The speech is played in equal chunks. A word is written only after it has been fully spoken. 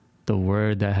The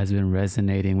word that has been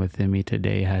resonating within me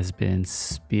today has been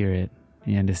spirit.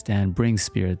 You understand? Bring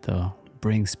spirit though.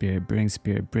 Bring spirit, bring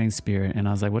spirit, bring spirit. And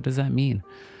I was like, what does that mean?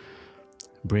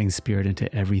 Bring spirit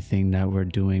into everything that we're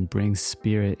doing. Bring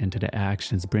spirit into the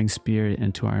actions. Bring spirit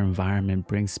into our environment.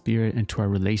 Bring spirit into our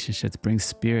relationships. Bring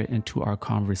spirit into our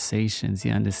conversations.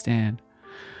 You understand?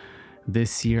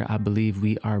 This year, I believe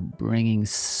we are bringing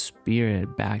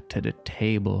spirit back to the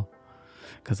table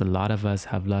because a lot of us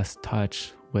have lost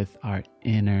touch with our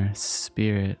inner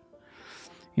spirit.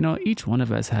 You know, each one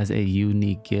of us has a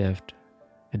unique gift,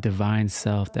 a divine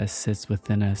self that sits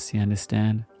within us. You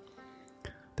understand?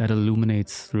 That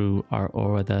illuminates through our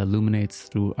aura, that illuminates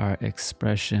through our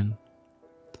expression.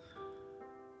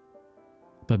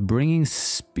 But bringing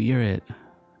spirit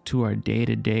to our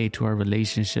day-to-day, to our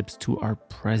relationships, to our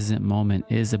present moment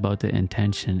is about the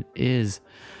intention, is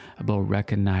about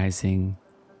recognizing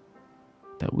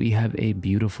that we have a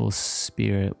beautiful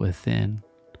spirit within.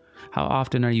 How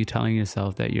often are you telling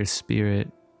yourself that your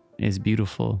spirit is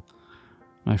beautiful?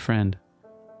 My friend,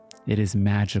 it is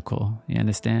magical. You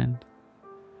understand?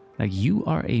 Like, you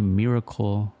are a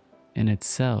miracle in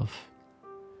itself.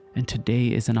 And today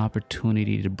is an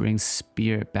opportunity to bring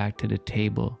spirit back to the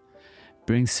table.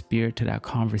 Bring spirit to that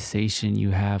conversation you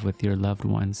have with your loved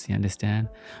ones, you understand?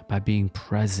 By being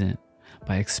present,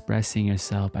 by expressing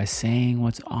yourself, by saying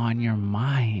what's on your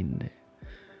mind.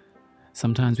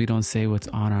 Sometimes we don't say what's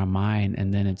on our mind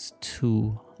and then it's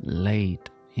too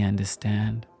late, you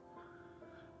understand?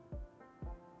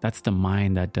 That's the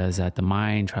mind that does that. The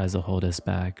mind tries to hold us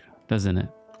back, doesn't it?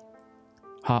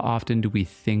 How often do we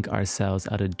think ourselves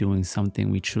out of doing something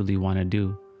we truly want to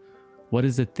do? What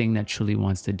is the thing that truly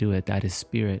wants to do it? That is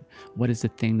spirit. What is the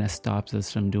thing that stops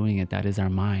us from doing it? That is our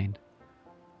mind.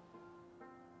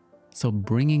 So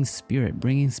bringing spirit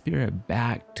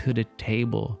back to the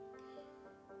table.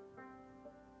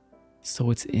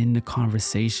 So it's in the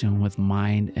conversation with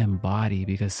mind and body,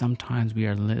 because sometimes we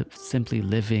are simply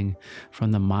living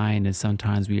from the mind and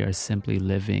sometimes we are simply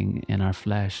living in our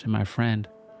flesh. And my friend,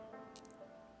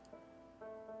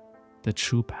 the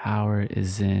true power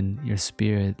is in your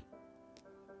spirit.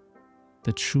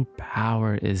 The true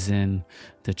power is in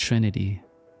the Trinity,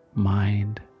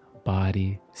 mind,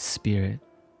 body, spirit.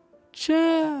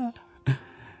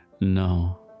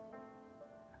 No.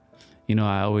 You know,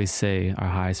 I always say our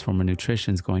highest form of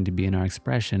nutrition is going to be in our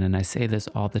expression. And I say this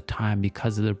all the time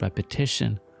because of the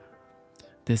repetition.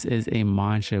 This is a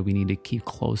mantra we need to keep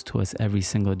close to us every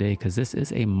single day, because this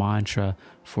is a mantra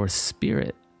for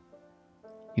spirit.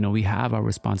 You know, we have our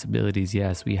responsibilities,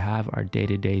 yes. We have our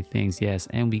day-to-day things, yes.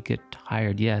 And we get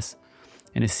tired, yes.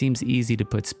 And it seems easy to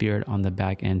put spirit on the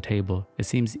back end table. It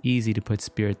seems easy to put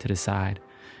spirit to the side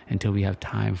until we have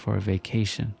time for a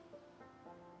vacation.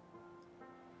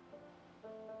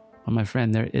 But my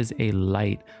friend, there is a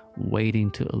light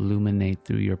waiting to illuminate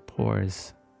through your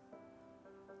pores.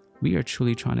 We are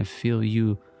truly trying to feel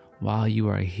you while you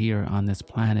are here on this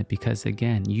planet, because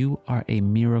again, you are a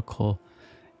miracle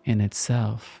in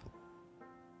itself.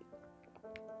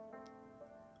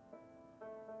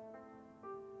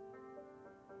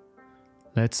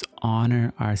 Let's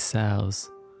honor ourselves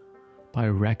by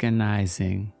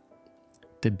recognizing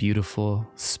the beautiful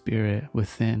spirit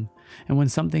within. And when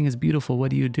something is beautiful,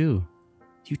 what do?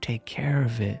 You take care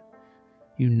of it.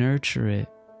 You nurture it.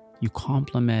 You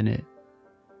compliment it.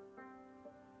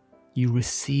 You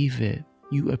receive it.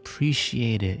 You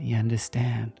appreciate it. You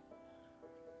understand?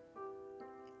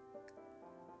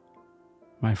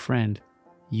 My friend,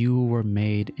 you were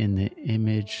made in the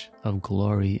image of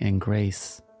glory and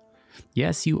grace.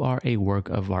 Yes, you are a work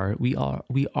of art. We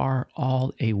are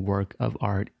all a work of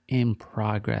art in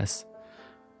progress.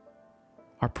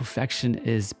 Our perfection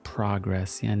is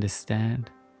progress, you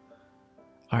understand?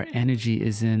 Our energy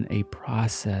is in a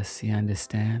process, you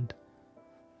understand?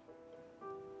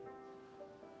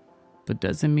 But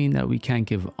doesn't mean that we can't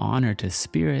give honor to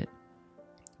spirit.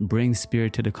 Bring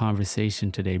spirit to the conversation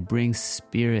today. Bring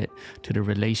spirit to the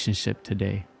relationship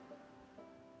today.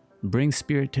 Bring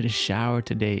spirit to the shower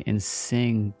today and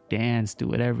sing, dance, do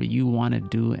whatever you want to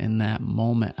do in that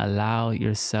moment. Allow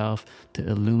yourself to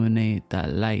illuminate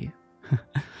that light.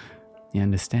 You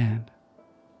understand?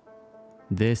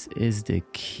 This is the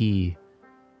key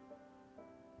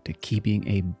to keeping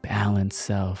a balanced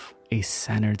self, a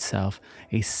centered self,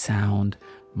 a sound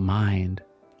mind.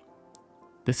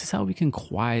 This is how we can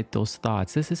quiet those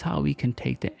thoughts. This is how we can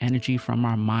take the energy from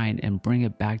our mind and bring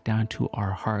it back down to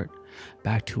our heart,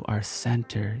 back to our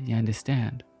center. You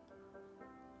understand?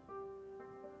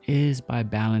 Is by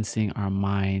balancing our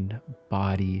mind,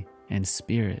 body, and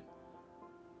spirit.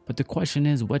 But the question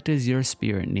is, what does your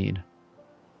spirit need?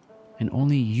 And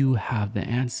only you have the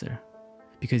answer,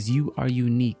 because you are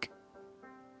unique.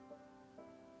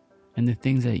 And the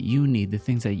things that you need, the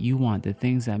things that you want, the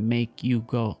things that make you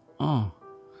go, oh,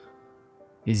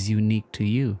 is unique to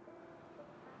you.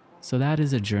 So that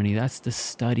is a journey. That's the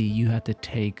study you have to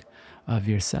take of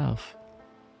yourself.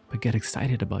 But get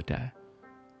excited about that.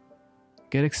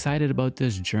 Get excited about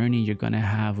this journey you're going to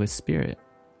have with spirit.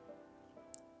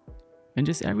 And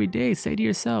just every day say to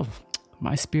yourself,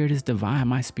 my spirit is divine.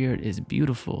 My spirit is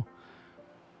beautiful.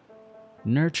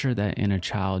 Nurture that inner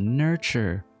child.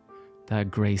 Nurture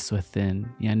that grace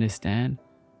within. You understand?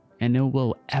 And it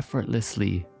will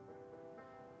effortlessly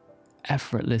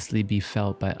be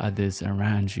felt by others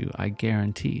around you. I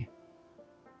guarantee.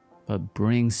 But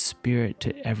bring spirit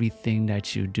to everything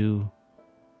that you do.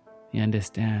 You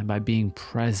understand? By being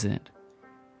present.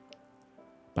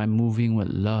 By moving with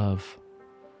love.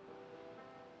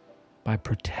 By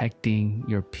protecting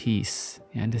your peace.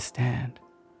 You understand?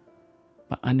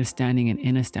 By understanding and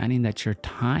understanding that your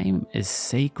time is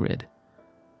sacred.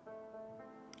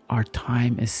 Our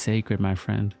time is sacred, my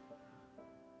friend.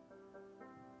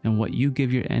 And what you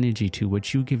give your energy to,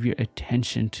 what you give your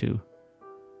attention to,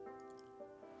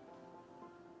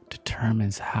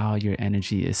 determines how your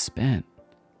energy is spent.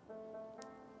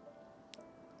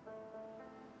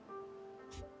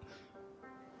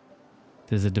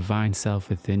 There's a divine self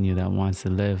within you that wants to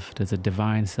live. There's a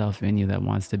divine self in you that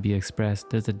wants to be expressed.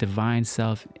 There's a divine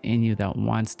self in you that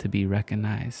wants to be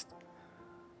recognized.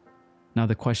 Now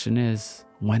the question is,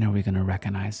 when are we going to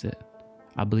recognize it?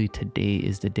 I believe today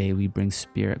is the day we bring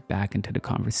spirit back into the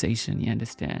conversation. You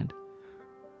understand?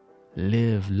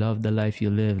 Love the life you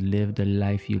live the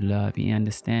life you love. You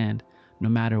understand? No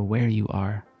matter where you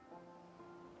are,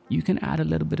 you can add a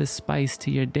little bit of spice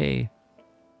to your day.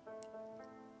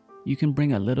 You can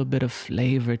bring a little bit of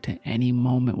flavor to any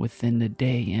moment within the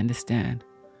day. You understand?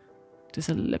 Just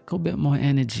a little bit more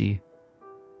energy,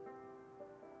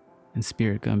 and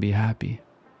spirit gonna be happy.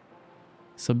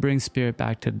 So bring spirit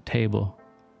back to the table.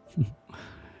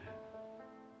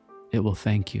 It will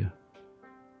thank you.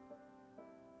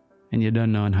 And you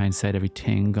don't know in hindsight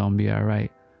everything gonna be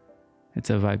alright. It's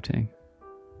a vibe thing.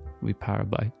 We power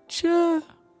by Cha.